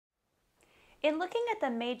In looking at the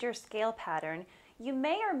major scale pattern, you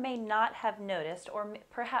may or may not have noticed, or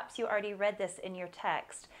perhaps you already read this in your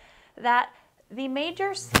text, that the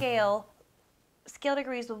major scale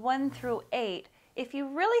degrees 1 through 8, if you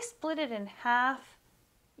really split it in half,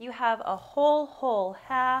 you have a whole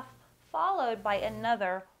half followed by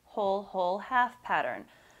another whole half pattern.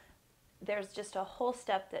 There's just a whole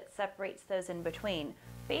step that separates those in between.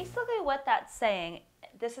 Basically what that's saying,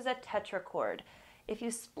 this is a tetrachord. If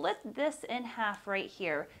you split this in half right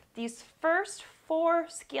here, these first 4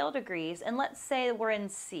 scale degrees, and let's say we're in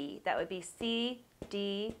C, that would be C,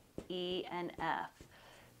 D, E, and F.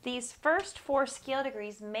 These first 4 scale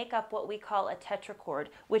degrees make up what we call a tetrachord,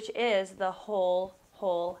 which is the whole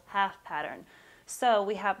half pattern. So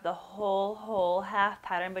we have the whole half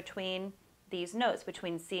pattern between these notes.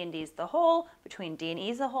 Between C and D is the whole, between D and E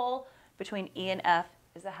is a whole, between E and F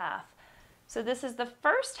is a half. So this is the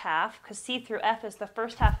first half, because C through F is the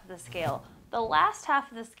first half of the scale. The last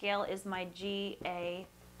half of the scale is my G, A,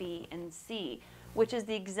 B, and C, which is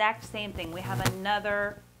the exact same thing. We have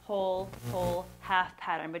another whole half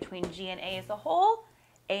pattern between G and A as a whole,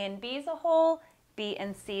 A and B as a whole, B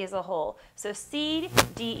and C as a whole. So C,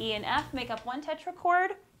 D, E, and F make up one tetrachord.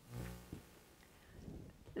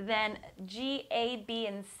 Then G, A, B,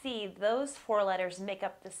 and C, those 4 letters make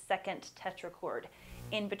up the second tetrachord.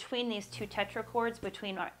 In between these 2 tetrachords,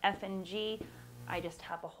 between our F and G, I just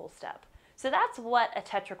have a whole step. So that's what a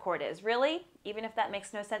tetrachord is. Really, even if that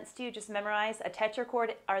makes no sense to you, just memorize. A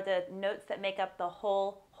tetrachord are the notes that make up the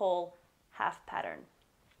whole half pattern.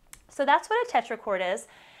 So that's what a tetrachord is.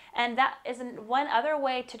 And that is one other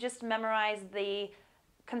way to just memorize the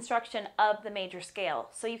construction of the major scale.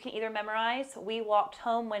 So you can either memorize "we walked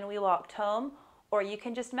home when we walked home," or you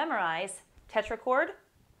can just memorize tetrachord,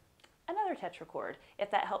 another tetrachord, if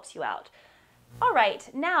that helps you out. All right,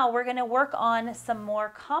 now we're going to work on some more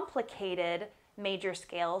complicated major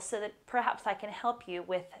scales so that perhaps I can help you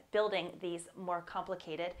with building these more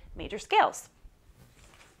complicated major scales.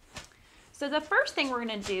 So the first thing we're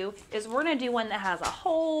going to do is we're going to do one that has a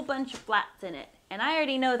whole bunch of flats in it. And I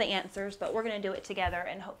already know the answers, but we're going to do it together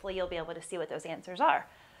and hopefully you'll be able to see what those answers are.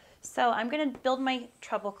 So I'm going to build my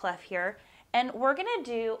treble clef here, and we're going to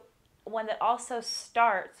do one that also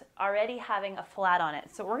starts already having a flat on it.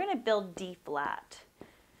 So we're going to build D flat.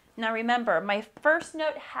 Now remember, my first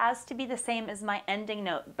note has to be the same as my ending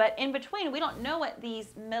note, but in between we don't know what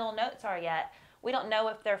these middle notes are yet. We don't know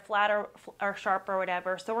if they're flat or sharp or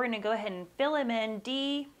whatever, so we're going to go ahead and fill them in: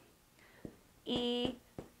 D, E,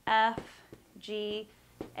 F, G,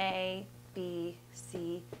 A, B,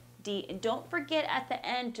 C, D. And don't forget at the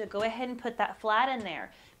end to go ahead and put that flat in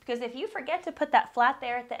there, because if you forget to put that flat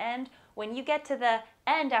there at the end, when you get to the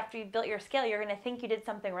end after you've built your scale, you're going to think you did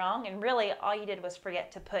something wrong, and really all you did was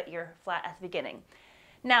forget to put your flat at the beginning.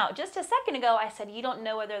 Now, just a second ago, I said you don't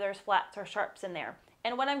know whether there's flats or sharps in there.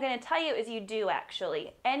 And what I'm going to tell you is you do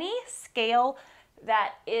actually. Any scale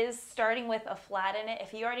that is starting with a flat in it,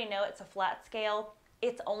 if you already know it's a flat scale,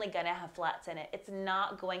 it's only going to have flats in it. It's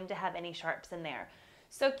not going to have any sharps in there.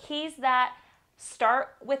 So keys that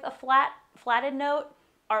start with a flatted note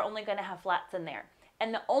are only going to have flats in there.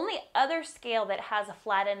 And the only other scale that has a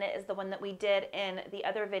flat in it is the one that we did in the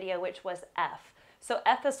other video, which was F. So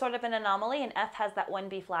F is sort of an anomaly, and F has that one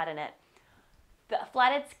B flat in it. The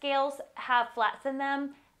flatted scales have flats in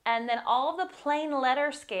them, and then all of the plain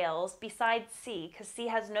letter scales besides C, because C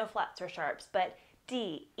has no flats or sharps, but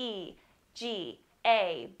D, E, G,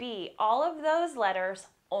 A, B, all of those letters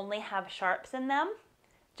only have sharps in them.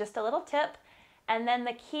 Just a little tip. And then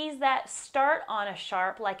the keys that start on a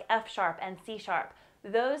sharp, like F sharp and C sharp,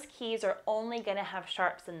 those keys are only going to have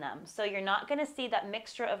sharps in them. So you're not going to see that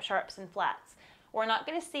mixture of sharps and flats. We're not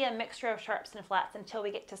going to see a mixture of sharps and flats until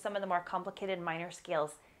we get to some of the more complicated minor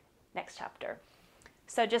scales next chapter.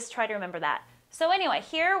 So just try to remember that. So anyway,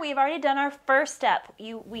 here we've already done our first step.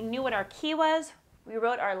 We knew what our key was. We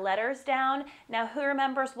wrote our letters down. Now who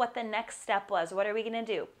remembers what the next step was? What are we going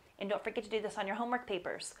to do? And don't forget to do this on your homework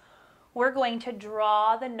papers. We're going to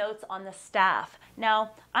draw the notes on the staff.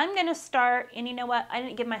 Now I'm going to start, and you know what? I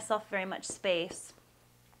didn't give myself very much space.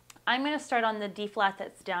 I'm going to start on the D flat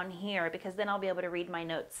that's down here, because then I'll be able to read my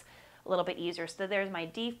notes a little bit easier. So there's my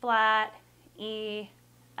D flat, E,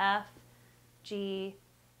 F, G,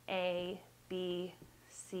 A, B,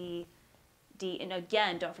 C, D. And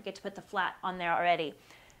again, don't forget to put the flat on there already.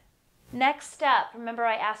 Next step, remember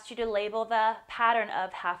I asked you to label the pattern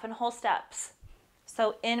of half and whole steps.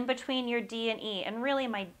 So in between your D and E, and really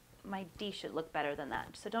my D should look better than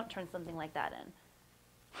that, so don't turn something like that in.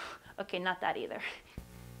 Okay, not that either.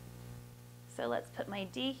 So let's put my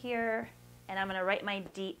D here, and I'm going to write my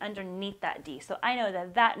D underneath that D. So I know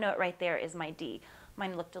that that note right there is my D.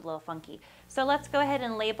 Mine looked a little funky. So let's go ahead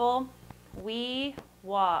and label, we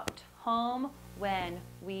walked home when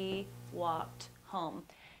we walked home.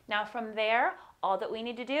 Now from there, all that we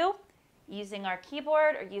need to do, using our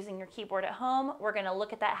keyboard or using your keyboard at home, we're going to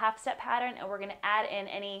look at that half step pattern and we're going to add in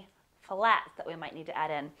any flats that we might need to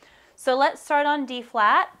add in. So let's start on D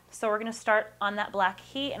flat. So we're going to start on that black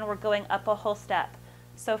key and we're going up a whole step.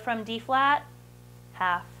 So from D flat,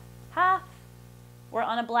 half, half, we're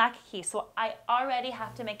on a black key. So I already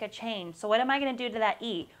have to make a change. So what am I going to do to that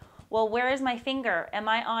E? Well, where is my finger? Am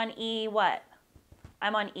I on E what?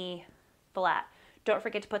 I'm on E flat. Don't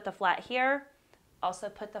forget to put the flat here. Also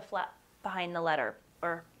put the flat behind the letter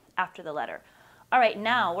or after the letter. All right,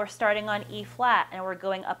 now we're starting on E flat and we're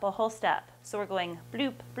going up a whole step. So we're going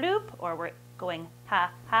bloop, bloop, or we're going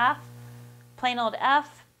half, half. Plain old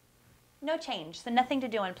F, no change, so nothing to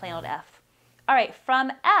do on plain old F. All right,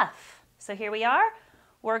 from F, so here we are,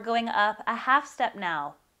 we're going up a half step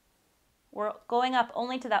now. We're going up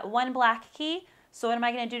only to that one black key, so what am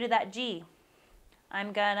I gonna do to that G?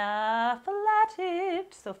 I'm gonna flat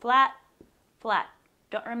it, so flat, flat.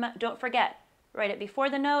 Don't forget, write it before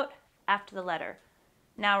the note, after the letter.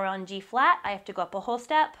 Now we're on G flat, I have to go up a whole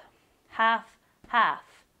step, half, half.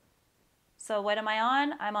 So what am I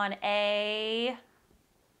on? I'm on A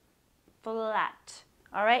flat.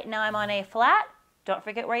 All right, now I'm on A flat. Don't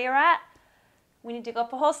forget where you're at. We need to go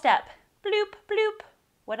up a whole step. Bloop, bloop.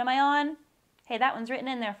 What am I on? Hey, that one's written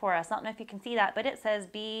in there for us. I don't know if you can see that, but it says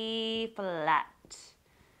B flat.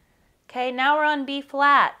 Okay, now we're on B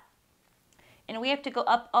flat. And we have to go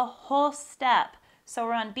up a whole step. So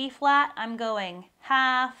we're on B flat, I'm going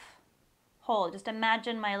half, whole. Just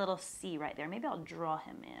imagine my little C right there. Maybe I'll draw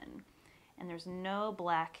him in. And there's no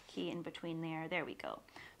black key in between there. There we go.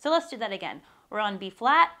 So let's do that again. We're on B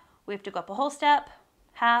flat, we have to go up a whole step,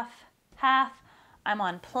 half, half. I'm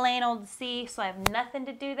on plain old C, so I have nothing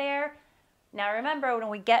to do there. Now remember, when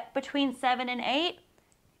we get between 7 and 8,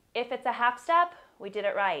 if it's a half step, we did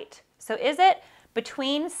it right. So is it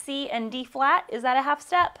between C and D flat, is that a half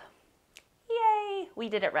step? Yay, we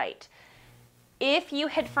did it right. If you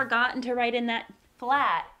had forgotten to write in that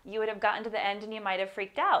flat, you would have gotten to the end and you might have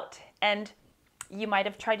freaked out. And you might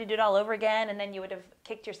have tried to do it all over again and then you would have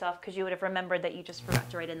kicked yourself because you would have remembered that you just forgot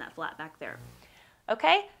to write in that flat back there.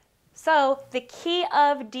 Okay, so the key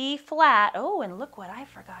of D flat, oh, and look what I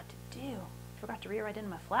forgot to do. Forgot to rewrite in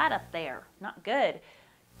my flat up there, not good.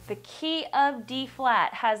 The key of D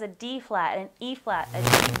flat has a D flat, an E flat, a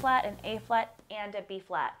G flat, an A flat, and a B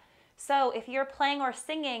flat. So if you're playing or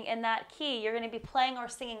singing in that key, you're going to be playing or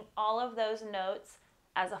singing all of those notes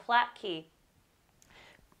as a flat key.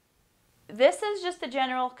 This is just the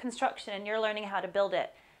general construction and you're learning how to build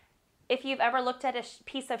it. If you've ever looked at a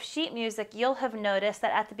piece of sheet music, you'll have noticed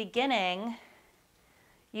that at the beginning,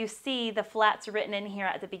 you see the flats written in here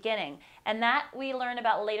at the beginning. And that we learn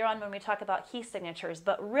about later on when we talk about key signatures.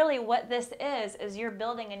 But really what this is you're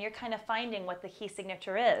building and you're kind of finding what the key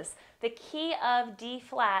signature is. The key of D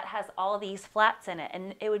flat has all these flats in it,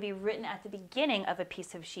 and it would be written at the beginning of a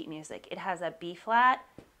piece of sheet music. It has a B flat,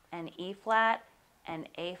 an E flat, an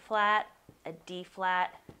A flat, a D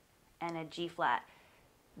flat, and a G flat.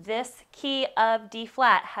 This key of D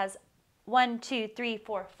flat has 1, 2, 3,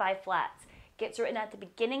 4, 5 flats. Gets written at the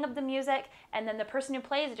beginning of the music, and then the person who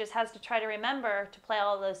plays it just has to try to remember to play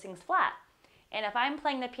all of those things flat. And if I'm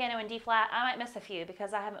playing the piano in D flat, I might miss a few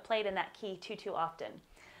because I haven't played in that key too often.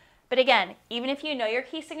 But again, even if you know your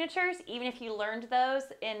key signatures, even if you learned those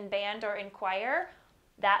in band or in choir,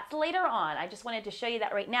 that's later on. I just wanted to show you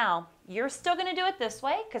that right now. You're still going to do it this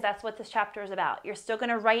way because that's what this chapter is about. You're still going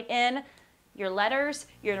to write in your letters,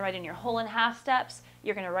 you're going to write in your whole and half steps,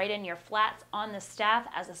 you're going to write in your flats on the staff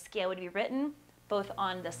as a scale would be written, both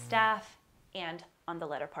on the staff and on the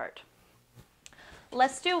letter part.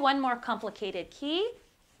 Let's do one more complicated key,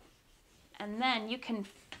 and then you can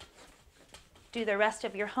do the rest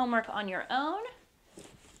of your homework on your own,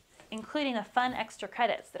 including the fun extra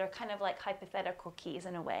credits that are kind of like hypothetical keys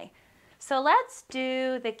in a way. So let's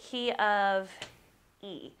do the key of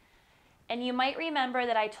E. And you might remember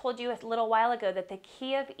that I told you a little while ago that the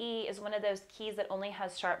key of E is one of those keys that only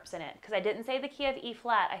has sharps in it. Because I didn't say the key of E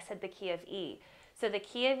flat, I said the key of E. So the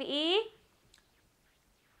key of E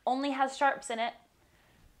only has sharps in it.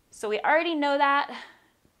 So we already know that.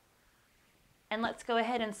 And let's go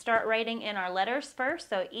ahead and start writing in our letters first.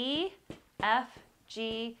 So E, F,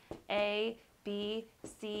 G, A, B,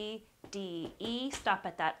 C, D, E. Stop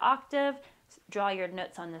at that octave. Draw your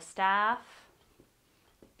notes on the staff.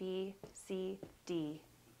 B, C, D,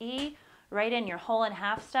 E. write in your whole and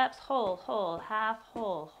half steps, whole, whole, half,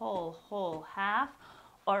 whole, whole, whole, half.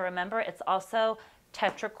 Or remember, it's also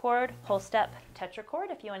tetrachord, whole step, tetrachord,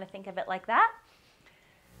 if you want to think of it like that.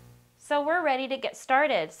 So we're ready to get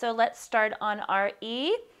started. So let's start on our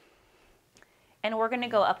E, and we're going to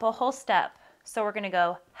go up a whole step. So we're going to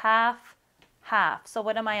go half, half. So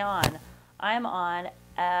what am I on? I'm on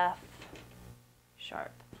F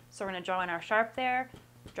sharp. So we're going to draw in our sharp there,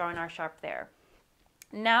 draw in our sharp there.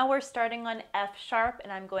 Now we're starting on F sharp,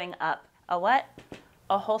 and I'm going up a what?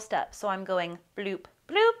 A whole step. So I'm going bloop,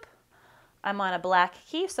 bloop. I'm on a black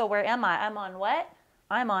key, so where am I? I'm on what?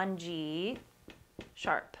 I'm on G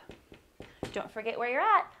sharp. Don't forget where you're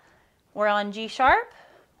at. We're on G sharp.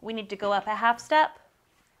 We need to go up a half step.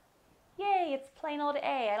 Yay, it's plain old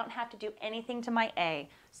A. I don't have to do anything to my A.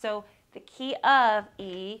 So the key of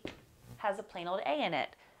E has a plain old A in it.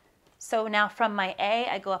 So now from my A,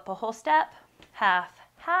 I go up a whole step, half,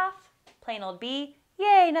 half, plain old B.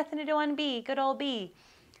 Yay, nothing to do on B, good old B.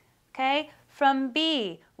 Okay, from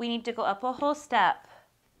B, we need to go up a whole step,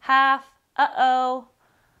 half, uh-oh.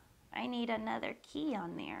 I need another key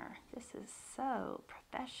on there. This is so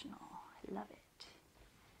professional. I love it.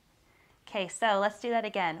 Okay, so let's do that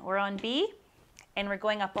again. We're on B, and we're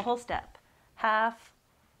going up a whole step. Half,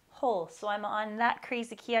 whole. So I'm on that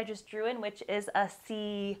crazy key I just drew in, which is a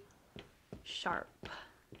C sharp.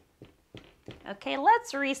 Okay,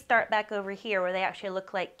 let's restart back over here where they actually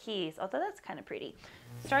look like keys, although that's kind of pretty.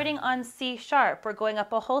 Starting on C sharp, we're going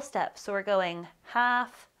up a whole step. So we're going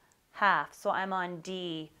half, half. So I'm on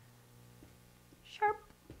D sharp.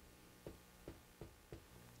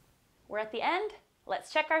 We're at the end.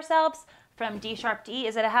 Let's check ourselves. From D sharp to E,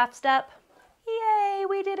 is it a half step? Yay,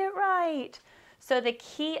 we did it right. So the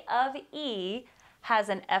key of E has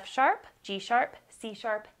an F sharp, G sharp, C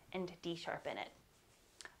sharp, and D sharp in it.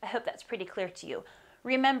 I hope that's pretty clear to you.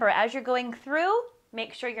 Remember, as you're going through,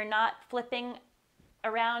 make sure you're not flipping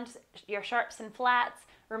around your sharps and flats.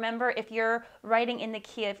 Remember, if you're writing in the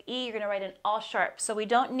key of E, you're going to write in all sharps. So we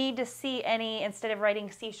don't need to see any, instead of writing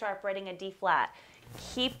C sharp, writing a D flat.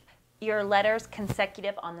 Keep your letters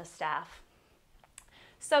consecutive on the staff.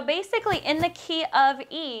 So basically, in the key of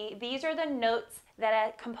E, these are the notes that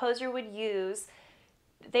a composer would use.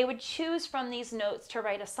 They would choose from these notes to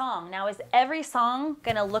write a song. Now, is every song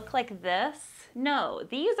going to look like this? No,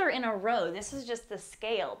 these are in a row. This is just the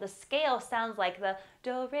scale. The scale sounds like the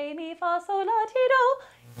do, re, mi, fa, sol, la,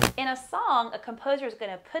 ti, do. In a song, a composer is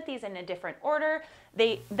going to put these in a different order.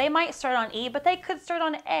 They might start on E, but they could start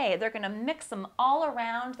on A. They're going to mix them all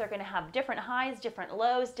around. They're going to have different highs, different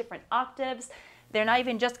lows, different octaves. They're not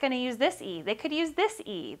even just going to use this E. They could use this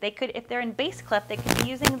E. They could, if they're in bass clef, they could be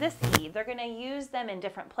using this E. They're going to use them in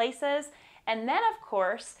different places. And then, of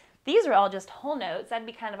course, these are all just whole notes. That'd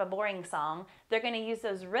be kind of a boring song. They're going to use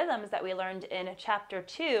those rhythms that we learned in chapter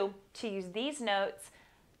 2 to use these notes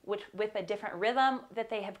with a different rhythm that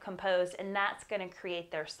they have composed, and that's going to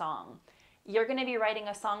create their song. You're going to be writing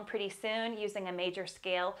a song pretty soon using a major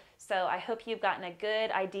scale, so I hope you've gotten a good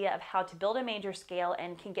idea of how to build a major scale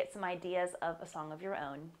and can get some ideas of a song of your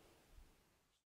own.